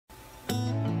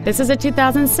This is a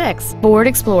 2006 Ford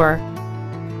Explorer.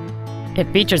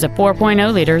 It features a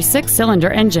 4.0-liter 6-cylinder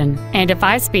engine and a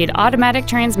 5-speed automatic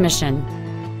transmission.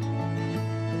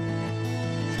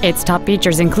 Its top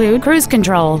features include cruise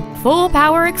control, full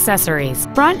power accessories,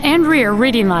 front and rear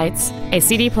reading lights, a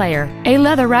CD player, a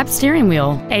leather-wrapped steering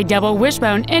wheel, a double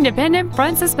wishbone independent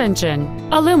front suspension,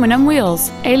 aluminum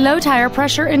wheels, a low tire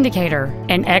pressure indicator,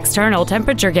 an external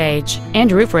temperature gauge,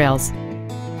 and roof rails.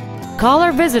 Call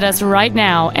or visit us right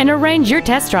now and arrange your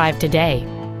test drive today.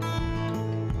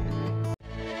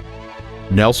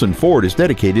 Nelson Ford is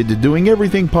dedicated to doing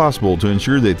everything possible to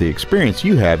ensure that the experience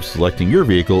you have selecting your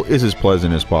vehicle is as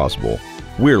pleasant as possible.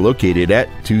 We're located at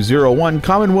 201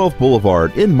 Commonwealth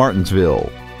Boulevard in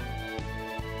Martinsville.